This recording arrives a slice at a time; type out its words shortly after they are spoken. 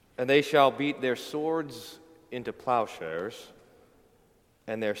And they shall beat their swords into plowshares,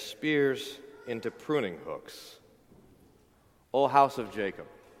 and their spears into pruning hooks. O house of Jacob,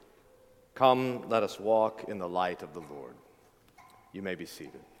 come, let us walk in the light of the Lord. You may be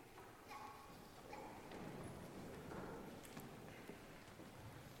seated.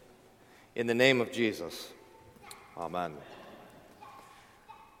 In the name of Jesus, amen.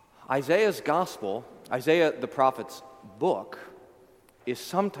 Isaiah's gospel, Isaiah the prophet's book, is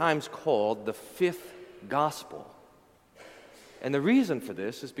sometimes called the fifth gospel. And the reason for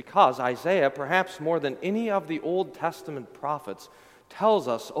this is because Isaiah, perhaps more than any of the Old Testament prophets, tells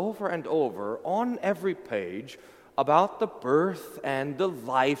us over and over on every page about the birth and the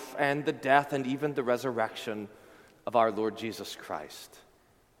life and the death and even the resurrection of our Lord Jesus Christ.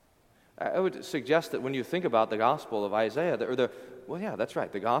 I would suggest that when you think about the Gospel of Isaiah, the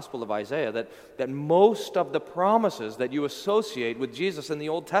Gospel of Isaiah, that most of the promises that you associate with Jesus in the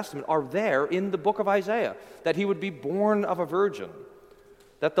Old Testament are there in the book of Isaiah. That he would be born of a virgin,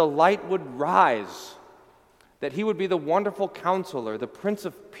 that the light would rise, that he would be the wonderful counselor, the Prince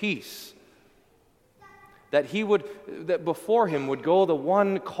of Peace, that before him would go the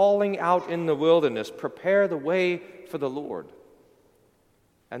one calling out in the wilderness, prepare the way for the Lord,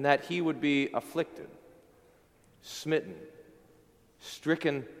 and that he would be afflicted, smitten,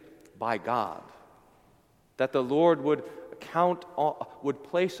 stricken by God, that the Lord would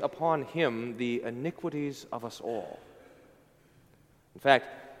place upon him the iniquities of us all. In fact,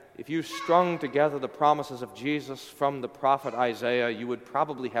 if you strung together the promises of Jesus from the prophet Isaiah, you would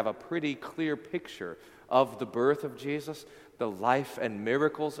probably have a pretty clear picture of the birth of Jesus, the life and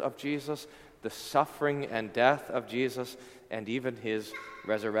miracles of Jesus, the suffering and death of Jesus, and even his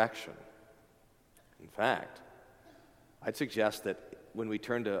resurrection. In fact, I'd suggest that when we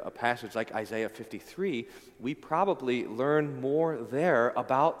turn to a passage like Isaiah 53, we probably learn more there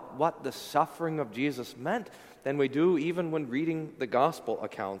about what the suffering of Jesus meant than we do even when reading the gospel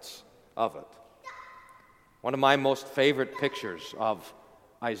accounts of it. One of my most favorite pictures of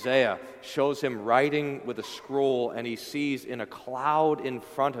Isaiah shows him writing with a scroll, and he sees in a cloud in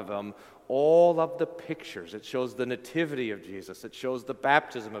front of him all of the pictures. It shows the nativity of Jesus. It shows the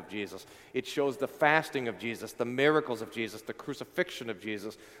baptism of Jesus. It shows the fasting of Jesus, the miracles of Jesus, the crucifixion of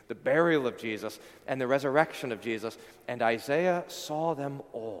Jesus, the burial of Jesus, and the resurrection of Jesus. And Isaiah saw them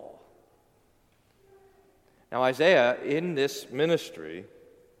all. Now, Isaiah, in this ministry,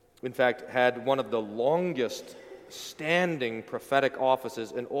 in fact, had one of the longest standing prophetic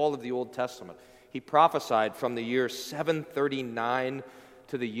offices in all of the Old Testament. He prophesied from the year 739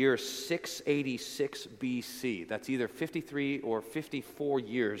 to the year 686 BC. That's either 53 or 54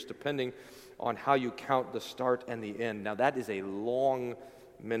 years, depending on how you count the start and the end. Now, that is a long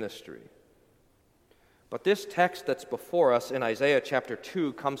ministry. But this text that's before us in Isaiah chapter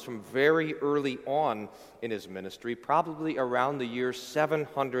 2 comes from very early on in his ministry, probably around the year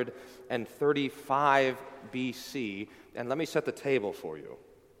 735 BC. And let me set the table for you.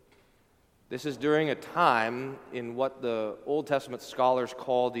 This is during a time in what the Old Testament scholars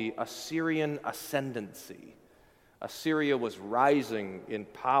call the Assyrian ascendancy. Assyria was rising in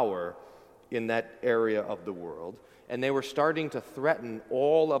power in that area of the world, and they were starting to threaten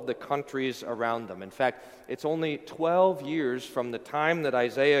all of the countries around them. In fact, it's only 12 years from the time that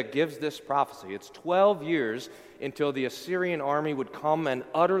Isaiah gives this prophecy. It's 12 years until the Assyrian army would come and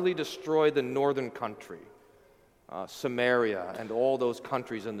utterly destroy the northern country. Samaria and all those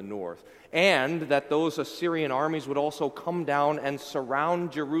countries in the north, and that those Assyrian armies would also come down and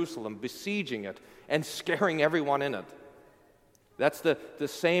surround Jerusalem, besieging it and scaring everyone in it. That's the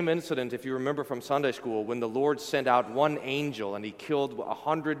same incident, if you remember from Sunday school, when the Lord sent out one angel and he killed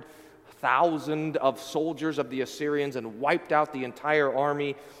 100,000 of soldiers of the Assyrians and wiped out the entire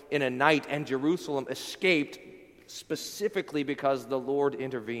army in a night, and Jerusalem escaped specifically because the Lord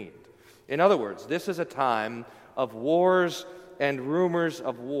intervened. In other words, this is a time of wars and rumors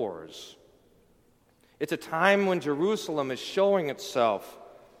of wars. It's a time when Jerusalem is showing itself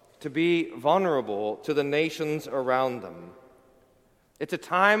to be vulnerable to the nations around them. It's a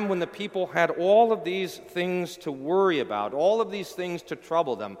time when the people had all of these things to worry about, all of these things to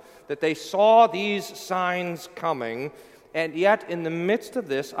trouble them, that they saw these signs coming, and yet in the midst of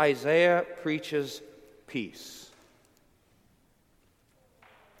this, Isaiah preaches peace.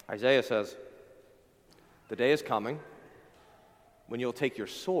 Isaiah says, "The day is coming when you'll take your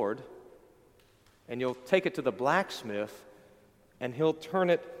sword and you'll take it to the blacksmith and he'll turn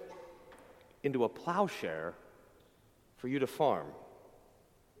it into a plowshare for you to farm."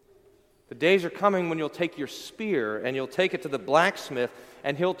 The days are coming when you'll take your spear and you'll take it to the blacksmith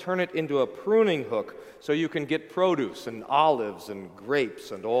and he'll turn it into a pruning hook so you can get produce and olives and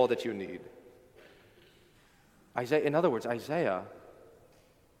grapes and all that you need. Isaiah, in other words, Isaiah,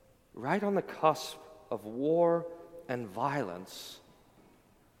 right on the cusp of war and violence,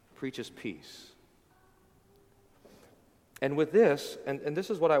 preaches peace. And with this, and this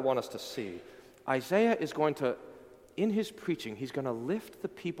is what I want us to see, Isaiah is going to, in his preaching, he's going to lift the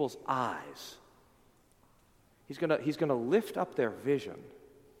people's eyes. He's going to lift up their vision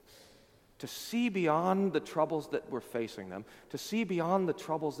to see beyond the troubles that were facing them, to see beyond the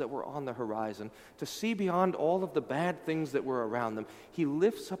troubles that were on the horizon, to see beyond all of the bad things that were around them. He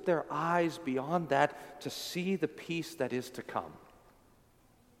lifts up their eyes beyond that to see the peace that is to come.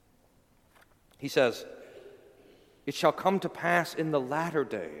 He says, "It shall come to pass in the latter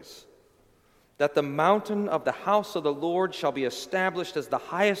days that the mountain of the house of the Lord shall be established as the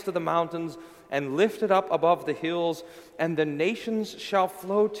highest of the mountains and lifted up above the hills, and the nations shall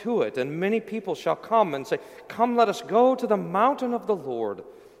flow to it, and many people shall come and say, 'Come, let us go to the mountain of the Lord,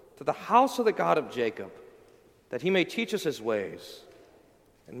 to the house of the God of Jacob, that he may teach us his ways,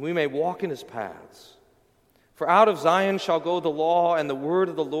 and we may walk in his paths. For out of Zion shall go the law and the word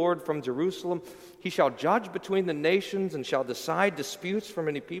of the Lord from Jerusalem. He shall judge between the nations and shall decide disputes for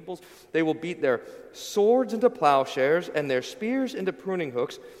many peoples. They will beat their swords into plowshares and their spears into pruning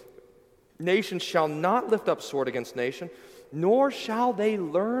hooks. Nation shall not lift up sword against nation, nor shall they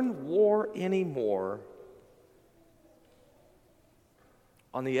learn war anymore.'"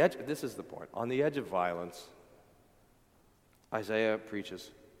 On the edge, this is the point, on the edge of violence, Isaiah preaches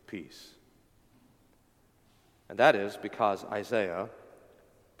peace. And that is because Isaiah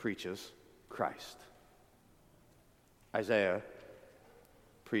preaches Christ. Isaiah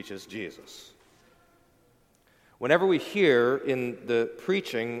preaches Jesus. Whenever we hear in the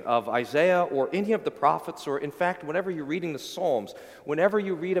preaching of Isaiah or any of the prophets, or in fact, whenever you're reading the Psalms, whenever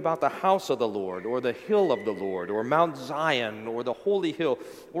you read about the house of the Lord, or the hill of the Lord, or Mount Zion, or the holy hill,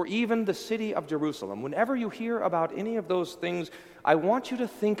 or even the city of Jerusalem, whenever you hear about any of those things, I want you to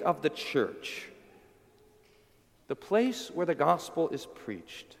think of the church, the place where the gospel is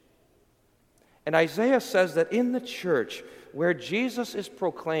preached. And Isaiah says that in the church where Jesus is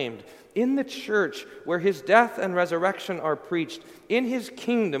proclaimed, in the church where his death and resurrection are preached, in his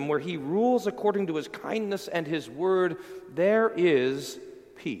kingdom where he rules according to his kindness and his word, there is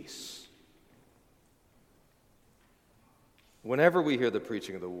peace. Whenever we hear the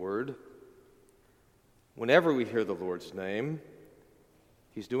preaching of the word, whenever we hear the Lord's name,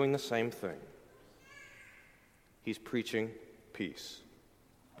 he's doing the same thing. He's preaching peace.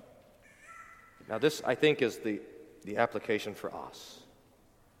 Now this, I think, is the application for us.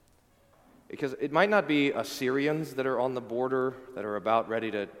 Because it might not be Assyrians that are on the border that are about ready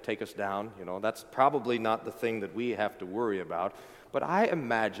to take us down. That's probably not the thing that we have to worry about. But I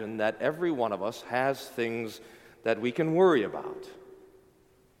imagine that every one of us has things that we can worry about.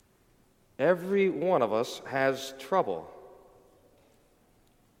 Every one of us has trouble.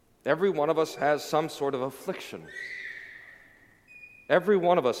 Every one of us has some sort of affliction. Every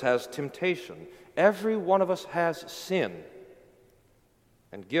one of us has temptation. Every one of us has sin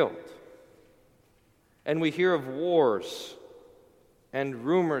and guilt. And we hear of wars and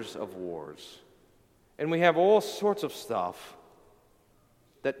rumors of wars. And we have all sorts of stuff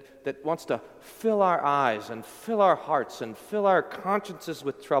that wants to fill our eyes and fill our hearts and fill our consciences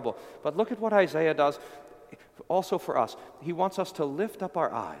with trouble. But look at what Isaiah does also for us. He wants us to lift up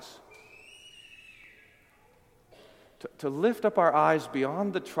our eyes. To lift up our eyes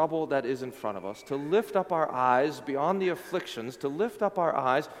beyond the trouble that is in front of us, to lift up our eyes beyond the afflictions, to lift up our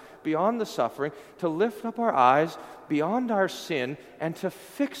eyes beyond the suffering, to lift up our eyes beyond our sin, and to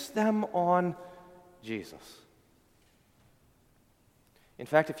fix them on Jesus. In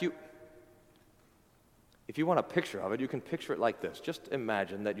fact, if you want a picture of it, you can picture it like this. Just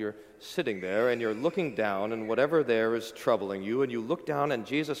imagine that you're sitting there and you're looking down, and whatever there is troubling you, and you look down, and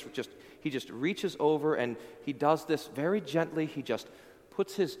Jesus He just reaches over and he does this very gently. He just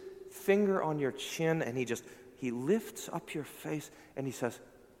puts his finger on your chin and he lifts up your face and he says,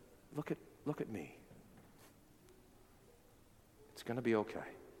 look at me. It's going to be okay.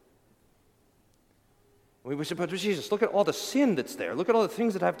 And we say, but Jesus, look at all the sin that's there. Look at all the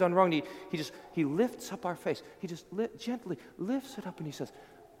things that I've done wrong. He lifts up our face. He just gently lifts it up and he says,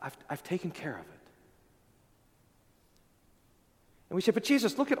 I've taken care of it. And we say, but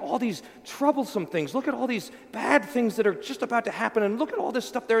Jesus, look at all these troublesome things. Look at all these bad things that are just about to happen. And look at all this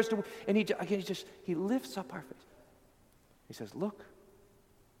stuff there is to... And he lifts up our face. He says, look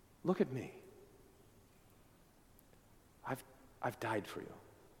at me. I've died for you.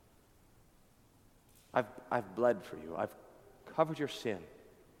 I've bled for you. I've covered your sin.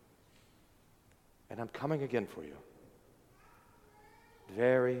 And I'm coming again for you.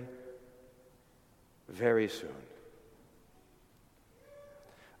 Very, very soon.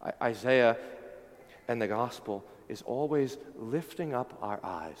 Isaiah and the gospel is always lifting up our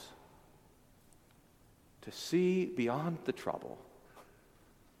eyes to see beyond the trouble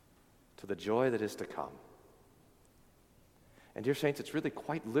to the joy that is to come. And dear saints, it's really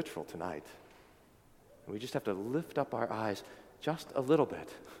quite literal tonight. We just have to lift up our eyes just a little bit.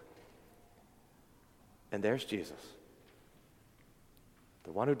 And there's Jesus,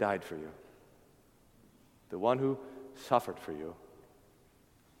 the one who died for you, the one who suffered for you,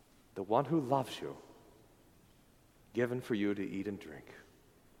 the one who loves you, given for you to eat and drink.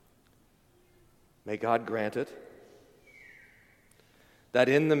 May God grant it that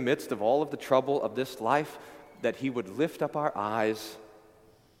in the midst of all of the trouble of this life, that he would lift up our eyes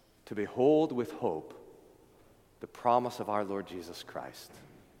to behold with hope the promise of our Lord Jesus Christ.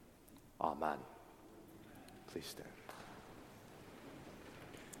 Amen. Please stand.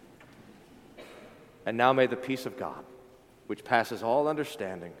 And now may the peace of God, which passes all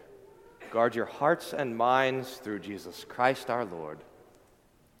understanding, guard your hearts and minds through Jesus Christ our Lord.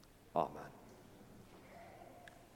 Amen.